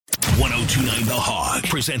1029 The Hog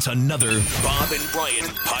presents another Bob and Brian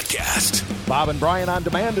podcast. Bob and Brian On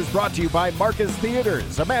Demand is brought to you by Marcus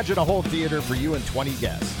Theaters. Imagine a whole theater for you and 20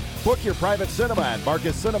 guests. Book your private cinema at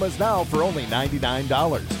Marcus Cinemas now for only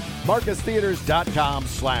 $99.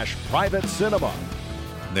 MarcusTheaters.com/private cinema.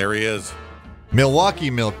 There he is.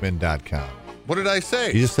 MilwaukeeMilkman.com. What did I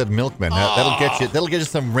say? You just said milkman. That'll get you. That'll get you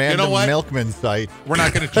some random milkman site. We're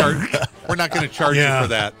not going to charge. We're not going to charge you for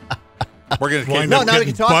that. We're going to. No, now we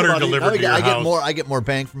can talk butter about it. delivered to your I get house. more. I get more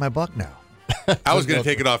bang for my buck now. I was going to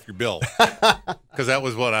take it off your bill because that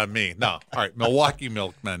was what on me. No, all right.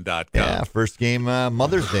 MilwaukeeMilkman.com. Yeah, first game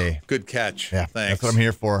Mother's Day. Good catch. Yeah, Thanks. that's what I'm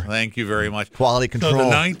here for. Thank you very much. Quality control.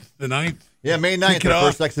 So the ninth. Yeah, May 9th, Kick it the off.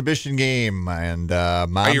 first exhibition game, and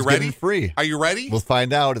Mom's Are you ready? getting free. Are you ready? We'll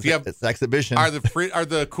find out. It's exhibition. Are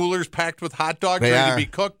the coolers packed with hot dogs They ready are. to be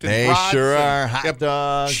cooked? And They brats sure and are. you Hot have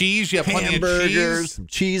dogs, cheese. You have plenty of hamburgers, cheese. some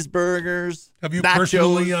cheeseburgers. Have you nachos.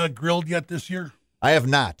 personally grilled yet this year? I have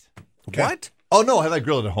not. What? Oh, no. Have I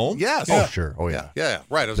grilled at home? Yes. Oh, Yeah. sure. Oh, yeah. Yeah.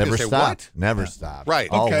 Right. I was Never going to say stopped. what? Never stopped. Right.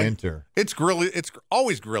 All Okay. winter. It's grilling. It's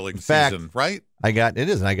always grilling fact, season, right?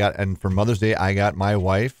 And for Mother's Day, I got my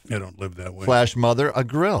wife I don't live that way. / mother a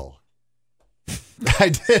grill. I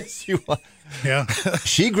did. Yeah.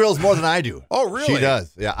 She grills more than I do. Oh, really? She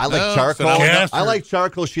does. Yeah, I like Oh, charcoal. so now we know- I like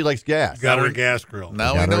charcoal. She likes gas. Got her a gas grill.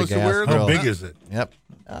 Now Got he her a knows gas where. grill. How big is it? Yep.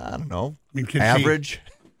 I don't know. I mean, can Average.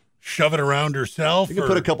 she shove it around herself? You can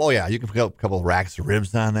put a couple. Oh yeah, you can put a couple of racks of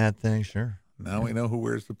ribs on that thing. Sure. Now we know who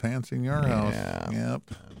wears the pants in your house. Yeah. Yep.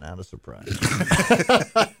 Not a surprise.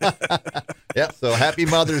 Yep. So happy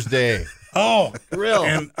Mother's Day. Oh, Grill.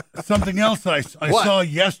 and something else I What? saw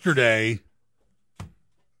yesterday,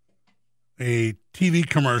 a TV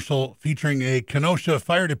commercial featuring a Kenosha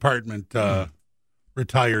Fire Department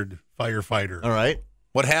retired firefighter. All right.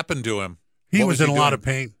 What happened to him? He What was in a lot doing? of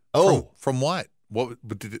pain Oh, From what? What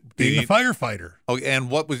did being he? a firefighter. Oh, and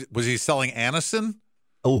what was he selling? Anison?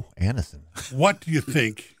 Anderson. What do you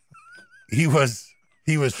think he was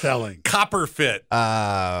selling? Copper fit.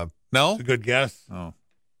 Uh, No. It's a good guess. Oh.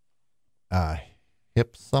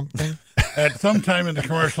 hip something. At some time in the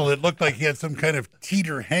commercial, it looked like he had some kind of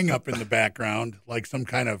teeter hang up in the background, like some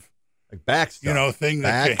kind of Like back stuff. thing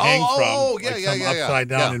that Back. you hang from. Oh, yeah, like yeah, some yeah. upside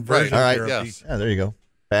down Yeah, inversion right. All right. therapy. Yes. Yeah, there you go.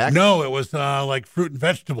 Back. No, it was like fruit and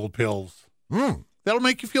vegetable pills. That'll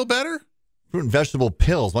make you feel better. Fruit and vegetable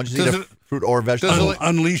pills. Why don't you Does eat it- fruit or vegetable?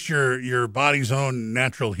 Unleash your body's own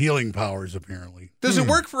natural healing powers, apparently. Does it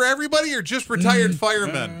work for everybody or just retired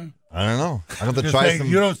firemen? I don't know. I have to Just try saying, some.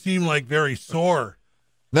 you don't seem like very sore.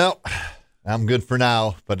 No, I'm good for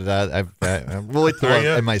now. But we'll wait till Are I'm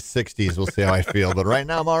ya? in my 60s. We'll see how I feel. But right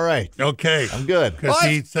now, I'm all right. Okay. I'm good. Because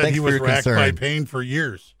he said Thanks he for was your racked by concern. pain for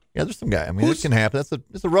years. Yeah, there's some guy. I mean, it can happen.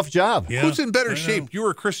 It's a rough job. Yeah. Who's in better I shape? know. You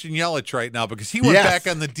or Christian Yelich right now because he went Yes.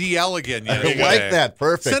 back on the DL again I yesterday. like that.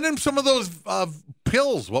 Perfect. Send him some of those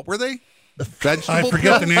pills. What were they? Vegetable I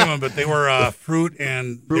forget the pills? name of them, but they were fruit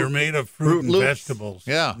and they were made of fruit Fruit and Loops? vegetables.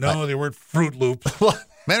 Yeah. No, they weren't Fruit Loops.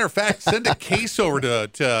 Matter of fact, send a case over to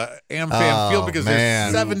AmFam Oh, Field because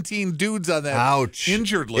man. there's 17 dudes on that Ouch.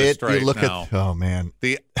 injured list right you look now. at. Oh man.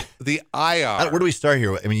 the IR. Where do we start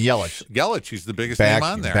here? I mean, Yelich Yelich, he's the biggest back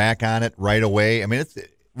name on there. back on it right away. I mean,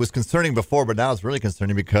 it was concerning before, but now it's really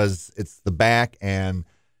concerning because it's the back and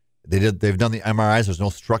they've done the MRIs. There's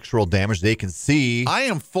no structural damage. They can see I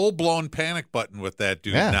am full blown panic button with that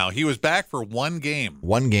dude Yeah. now. He was back for one game.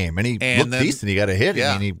 one game and he And looked then- decent. He got a hit.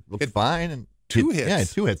 yeah. I mean, he looked It- fine and Two hits. Yeah,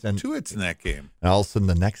 2 hits and 2 hits in that game. all of a sudden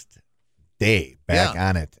the next day back Yeah.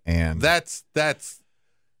 on it and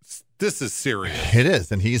This is serious. it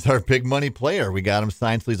is, and he's our big money player. We got him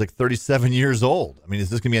signed till he's like 37 years old. I mean, is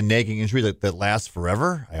this going to be a nagging injury that lasts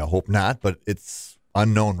forever? I hope not, but it's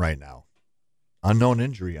unknown right now. Unknown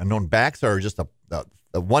injury. Unknown backs are just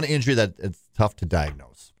the one injury that it's tough to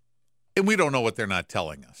diagnose. And we don't know what they're not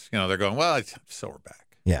telling us. You know, they're going, well, it's so we're back.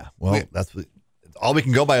 Yeah, well, Yeah. that's all we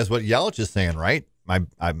can go by is what Yelich is saying, right?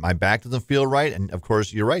 My back doesn't feel right, and of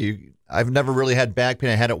course you're right. I've never really had back pain.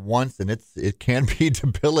 I had it once, and it can be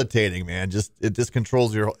debilitating, man. It just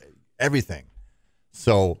controls your everything.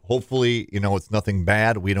 So hopefully, it's nothing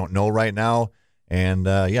bad. We don't know right now, and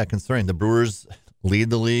concerning. The Brewers lead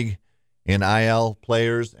the league in IL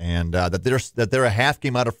players, and that they're a half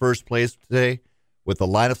game out of first place today with the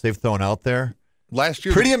lineups they've thrown out there. Last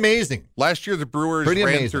year, Pretty amazing. Last year, the Brewers Pretty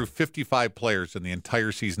ran amazing. through 55 players in the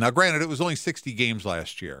entire season. Now, granted, it was only 60 games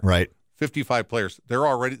last year. Right. 55 players. They've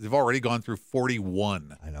already gone through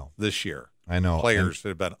 41. I know. This year. I know. Players that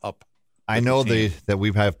have been up. I with know the team. that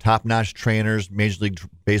we have top-notch trainers, Major League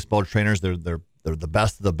Baseball trainers. They're the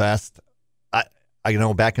best of the best. I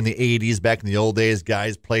know back in the 80s, back in the old days,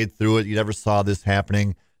 guys played through it. You never saw this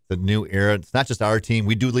happening. the new era. It's not just our team.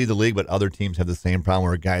 We do lead the league, but other teams have the same problem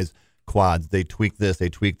where guys, quads, they tweak this, they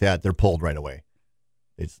tweak that, they're pulled right away.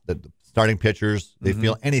 It's the starting pitchers, they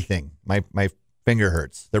feel anything. My finger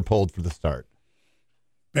hurts. They're pulled for the start.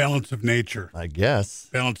 Balance of nature. I guess.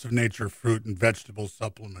 Balance of nature, fruit and vegetable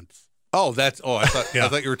supplements. Oh, I thought Yeah. I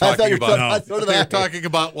thought you were I thought talking you were about. talking- I so thought did you were I. talking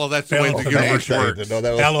about. Well, that's the way Balance the of universe nature. works. No,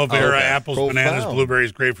 that was- Aloe vera, okay. apples, Profound. bananas,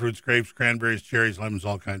 blueberries, grapefruits, grapes, cranberries, cherries, lemons,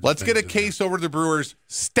 all kinds Let's of get things. a in there. case over to the Brewers.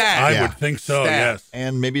 Stat. I Yeah. would think so, Stat. yes.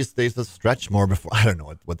 And maybe they should stretch more before. I don't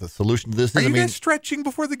know what the solution to this is. Are you I mean, guys stretching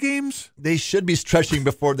before the games? they should be stretching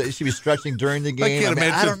before. They should be stretching during the game.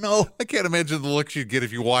 I don't know. I can't imagine the looks you'd get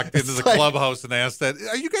if you walked into the It's like- clubhouse and asked that.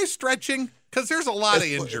 Are you guys stretching? Because there's a lot of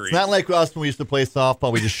injuries. It's not like us when we used to play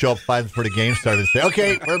softball. We just show up 5 before the game started and say,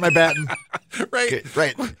 "Okay, where am I batting?" right. Okay,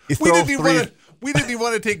 right. You We throw didn't even three. want to. We didn't even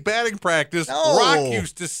want to take batting practice. No. Rock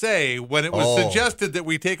used to say when it was Oh. suggested that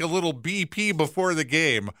we take a little BP before the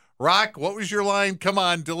game. Rock, what was your line? Come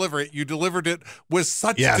on, deliver it. You delivered it with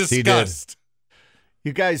such Yes, he did. disgust.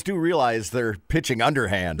 You guys do realize they're pitching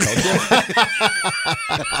underhand, don't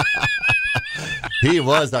you? He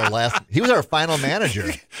was our final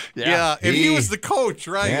manager. Yeah, and he was the coach,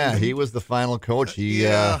 right? Yeah, he was the final coach. He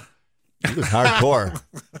Yeah. he was hardcore.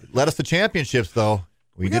 Led us to championships, though.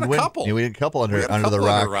 We got did a win. couple. Yeah, we had a couple We under had a the couple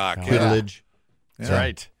rock, under Rock, yeah. tutelage. That's Yeah.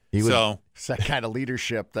 right. He was. So, It's that kind of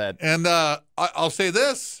leadership that and I'll say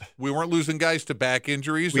this: we weren't losing guys to back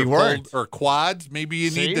injuries We or weren't. or quads. Maybe you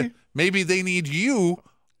need See? to. Maybe they need you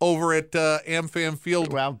over at AmFam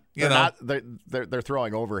Field. well, you they're know. not. They're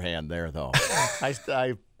throwing overhand there though.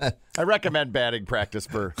 I recommend batting practice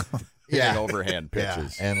for hitting overhand Yeah,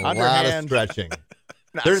 pitches and a lot of underhand. stretching.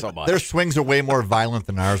 Not Their, so much. their swings are way more violent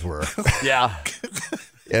than ours were. yeah.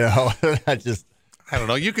 You know, not just I don't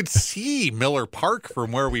know. You could see Miller Park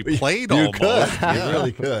from where we played. you almost. could, Yeah. you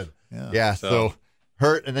really could. Yeah. So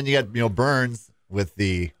hurt, and then you got Burns with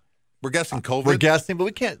the. We're guessing COVID. We're guessing, but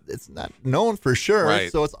we can't. It's not known for sure,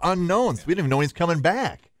 Right. so it's unknown. So we didn't even know when he's coming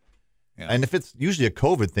back. Yeah. And if it's usually a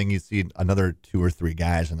COVID thing, you see another 2 or 3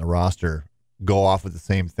 guys in the roster go off with the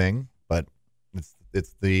same thing, but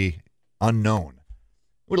it's the unknown.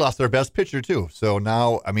 We lost our best pitcher too, so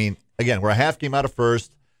now I mean, again, we're a half game out of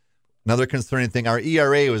first. Another concerning thing, our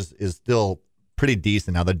ERA is still pretty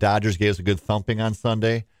decent. Now the Dodgers gave us a good thumping on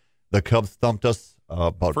Sunday. The Cubs thumped us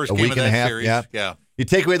about First a game week of and a that half. series. Yeah. You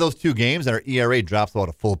take away those 2 games, and our ERA drops about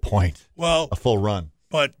a full point, Well, a full run.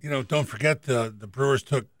 but, don't forget the Brewers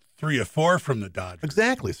took 3 or 4 from the Dodgers.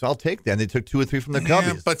 Exactly. So I'll take that. And they took 2 or 3 from the Yeah,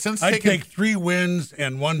 Cubbies. but since I'd taking, take 3 wins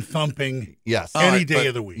and 1 thumping yes. All any right, day but-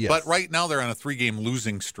 of the week. Yeah. but right now they're on a 3-game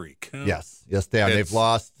losing streak. Yes. Yes, they are. It's- They've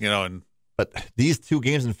lost. And But these 2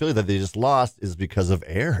 games in Philly that they just lost is because of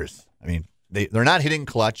errors. I mean, they're not hitting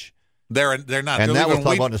clutch. they're not. And They're that we'll leaving talk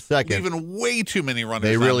way- about in a second. Leaving way too many runners.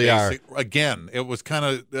 They on really base. are. Again, it was kind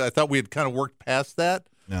of. I thought we had kind of worked past that.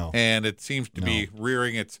 No. And it seems to be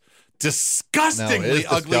rearing its No, disgustingly it is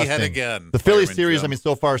ugly head disgusting. again. The Philly Fireman series, Jim. I mean,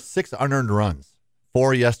 so far 6 unearned runs.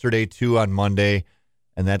 4 yesterday, 2 on Monday,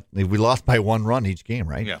 and that we lost by 1 run each game,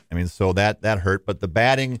 right? Yeah. I mean, so that hurt. But the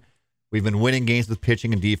batting, we've been winning games with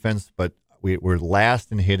pitching and defense, but we're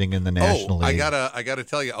last in hitting in the National League. I gotta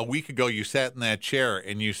tell you, a week ago you sat in that chair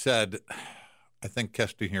and you said, "I think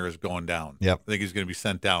Keston here is going down. Yep. I think he's going to be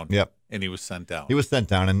sent down." Yep. And he was sent down. He was sent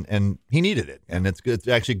down, and he needed it, and it's good. It's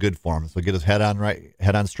actually good for him. So get his head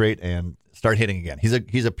on straight, and start hitting again.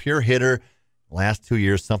 He's a pure hitter. Last 2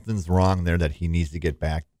 years, something's wrong there that he needs to get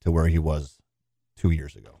back to where he was 2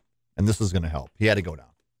 years ago, and this is going to help. He had to go down.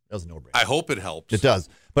 That was a no-brainer. I hope it helps. It does.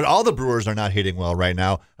 But all the Brewers are not hitting well right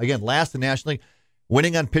now. Again, last in National League.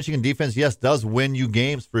 Winning on pitching and defense, yes, does win you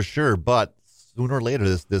games for sure. But sooner or later,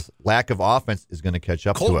 this lack of offense is going to catch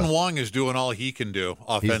up to Colton us. Wong is doing all he can do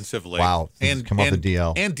offensively. wow, since he's come off the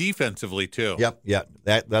DL. And defensively, too. Yep.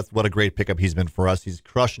 That's what a great pickup he's been for us. He's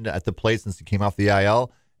crushing it at the plate since he came off the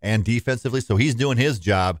IL and defensively. So he's doing his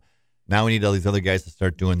job. Now we need all these other guys to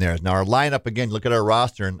start doing theirs. Now our lineup, again, look at our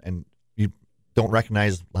roster, and you don't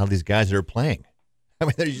recognize a lot of these guys that are playing. I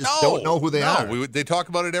mean, you just don't know who they are. They talk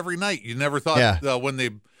about it every night. You never thought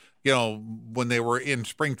when they were in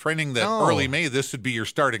spring training that No. early May, this would be your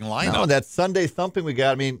starting lineup. No, that Sunday thumping we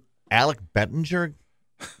got. I mean, Alec Bettinger,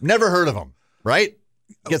 never heard of him, right?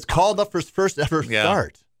 Gets called up for his first ever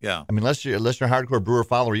start. Yeah. I mean, unless you're a hardcore Brewer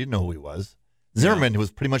follower, you know who he was. Zimmerman, who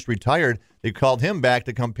was pretty much retired, they called him back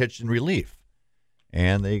to come pitch in relief,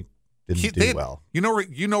 and they didn't do well. You know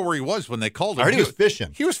where he was when they called him. I heard he was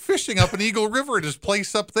fishing. He was fishing up in Eagle River at his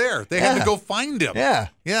place up there. They had to go find him. Yeah.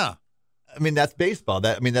 Yeah. I mean, that's baseball.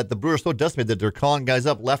 That the Brewers so decimated that they're calling guys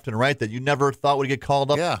up left and right that you never thought would get called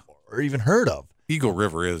up or even heard of. Eagle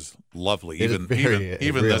River is lovely, It is even it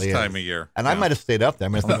even really this time is. of year. And I might have stayed up there. I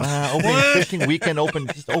might have thought, opening fishing weekend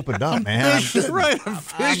just opened up, man. Right, I'm On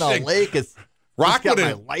fishing. the lake, it's Rock got would my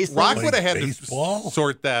have license. had Baseball? to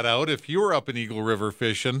sort that out if you were up in Eagle River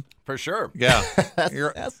fishing. for sure. Yeah,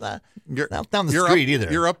 That's not down the you're street up,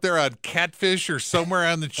 either. You're up there on catfish or somewhere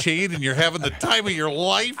on the chain, and you're having the time of your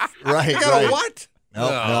life. Right, You got a right. what?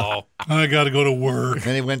 No. I got to go to work.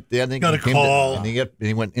 And he went. I think Got a he came call. and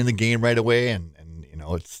he went in the game right away, and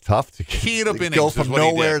it's tough to He ate up to innings. go is from what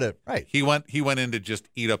nowhere he did. to right. He went in to just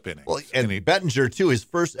eat up innings. Well, and he, Bettinger too, his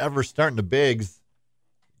first ever starting the bigs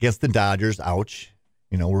against the Dodgers. Ouch,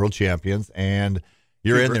 world champions, and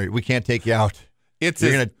you're in there. We can't take you out. it's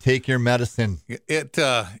You're as- gonna take your medicine.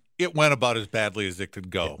 it went about as badly as it could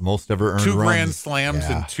go. Most ever earned Two runs. grand slams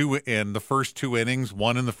Yeah. in the first 2 innings,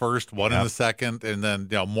 one in the first, one in the second, and then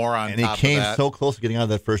more on And he top came of that. so close to getting out of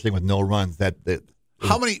that first inning with no runs. That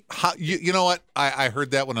You know what? I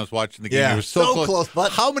heard that when I was watching the game. Yeah, It was so, so close,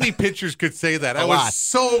 but- how many pitchers could say that? I A was lot.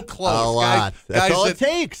 so close. A lot. That's all it that,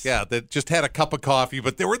 takes. Yeah, that just had a cup of coffee,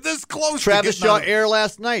 but they were this close. Travis to getting Shaw out of- air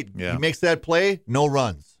last night. Yeah. He makes that play, no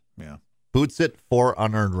runs. Yeah, Boots it, 4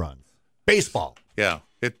 unearned runs. Baseball. yeah.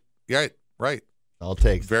 Right. All it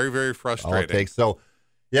takes. Very, very All it frustrating. takes. So,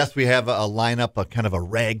 yes, we have a lineup, a kind of a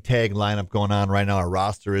ragtag lineup going on right now. Our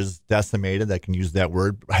roster is decimated. I can use that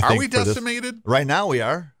word. I Are think we for this- decimated? Right now we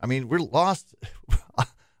are. I mean, we're lost.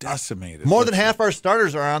 Decimated. More than half our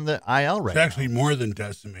starters are on the IL right It's actually more than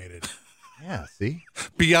decimated. now. Yeah, see?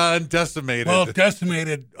 beyond decimated. Well,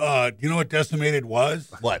 decimated, you know what decimated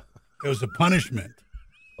was? What? It was a punishment.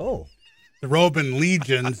 Oh. The Roman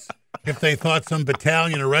legions, if they thought some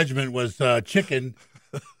battalion or regiment was chicken,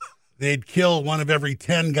 they'd kill one of every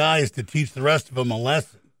 10 guys to teach the rest of them a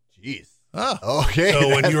lesson. Jeez. Oh. Okay. So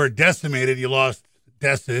when you were decimated, you lost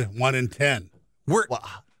 1 in 10. we're Wow.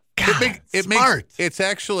 God, it smart. makes it's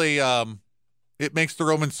actually it makes the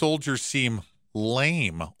Roman soldiers seem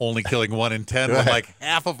lame, only killing 1 in 10 when Right. like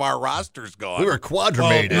half of our roster's gone. We were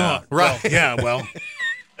quadrumated. no, Right. well, yeah, well,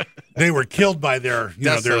 they were killed by their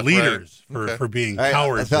That's their right. leaders Okay. for being All right,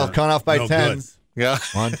 cowards. That's how count off by no tens. yeah.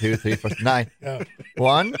 1, 2, 3, 4, 9. Yeah.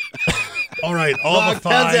 1. All right, all the Tens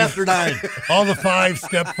five, after 9. all the 5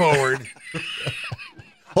 step forward.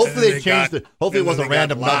 Hopefully And they they changed got- it. Hopefully it and was a then they got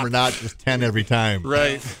random number, lopped. not just 10 every time.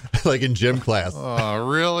 Right. Like in gym class. Oh,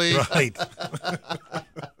 really? Right.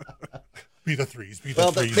 Be the threes. Be the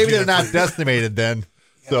Well, threes. maybe be they're the not threes. decimated then.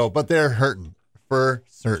 So, but they're hurting for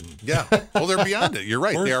certain. Yeah. Well, they're beyond it. You're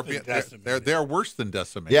right. Worse They are. than They're they are worse than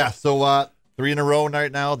decimated. Yeah. So 3 in a row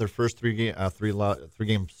right now. Their first three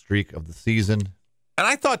game streak of the season. And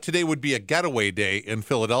I thought today would be a getaway day in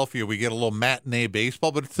Philadelphia. We get a little matinee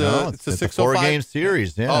baseball, but it's a No, it's a a 6:05 4-game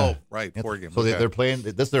series. Yeah. Oh, right, It's- 4 games. So okay. they're playing.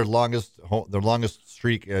 This is their longest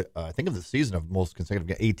streak. I think of the season of most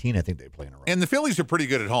consecutive. 18. I think they play in a row. And the Phillies are pretty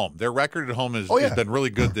good at home. Their record at home has been really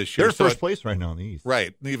good this year. They're So first it- place right now in the East.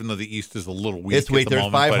 right, even though the East is a little weak. It's at weak. the They're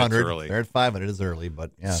moment, but it's 500. early. They're at 500. It's early, but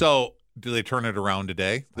yeah. So do they turn it around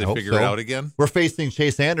today? I They hope figure so. it out again? We're facing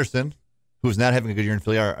Chase Anderson, who's not having a good year in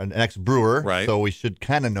Philly, an ex-Brewer. Right. So we should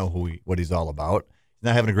kind of know what he's all about. He's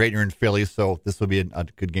not having a great year in Philly, so this will be a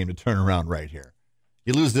good game to turn around right here.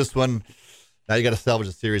 You lose this one, now you got to salvage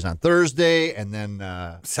a series on Thursday, and then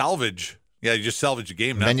Salvage. Yeah, you just salvage a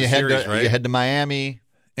game, not then the you head series, to right? you head to Miami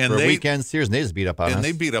and for a they weekend series, and they just beat up on us. and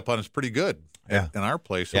they beat up on us pretty good in our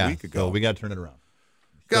place a week ago. So we got to turn it around.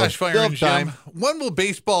 Gosh, still Fire and Jim, time. when will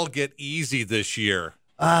baseball get easy this year?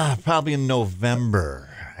 Probably in November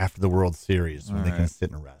after the World Series when they can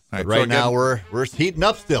sit and rest. All right, But right so now again- we're heating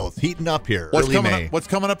up still. It's heating up here. What's early coming May. up? What's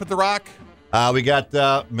coming up at the Rock? We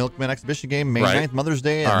got Milkman exhibition game May Right. 9th, Mother's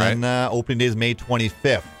Day, All and then opening day is May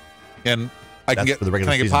 25th. And I can That's get for the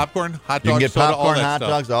regular can I get season. popcorn, hot dogs, You can get soda, all popcorn, that hot stuff.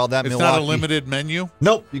 dogs, all that. It's Milwaukee. not a limited menu.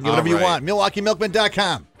 Nope, you can get All whatever you right. want.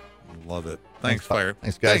 MilwaukeeMilkman.com. Love it. Thanks, Thanks, Fire.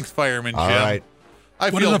 thanks, guys. Thanks, Fireman Jim. All right. I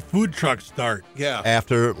When feel does a food truck start? yeah.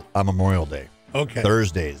 After Memorial Day, Okay.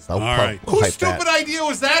 Thursdays. I'll All right. I'll Whose hype stupid that. idea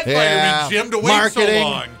was that, Yeah. Fireman Jim, to wait Marketing. so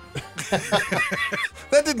long?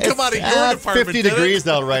 That didn't come out of your It's department. 50 did it? degrees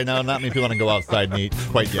out right now. Not many people want to go outside and eat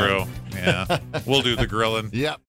quite yet. True. Yeah. We'll do the grilling. Yep.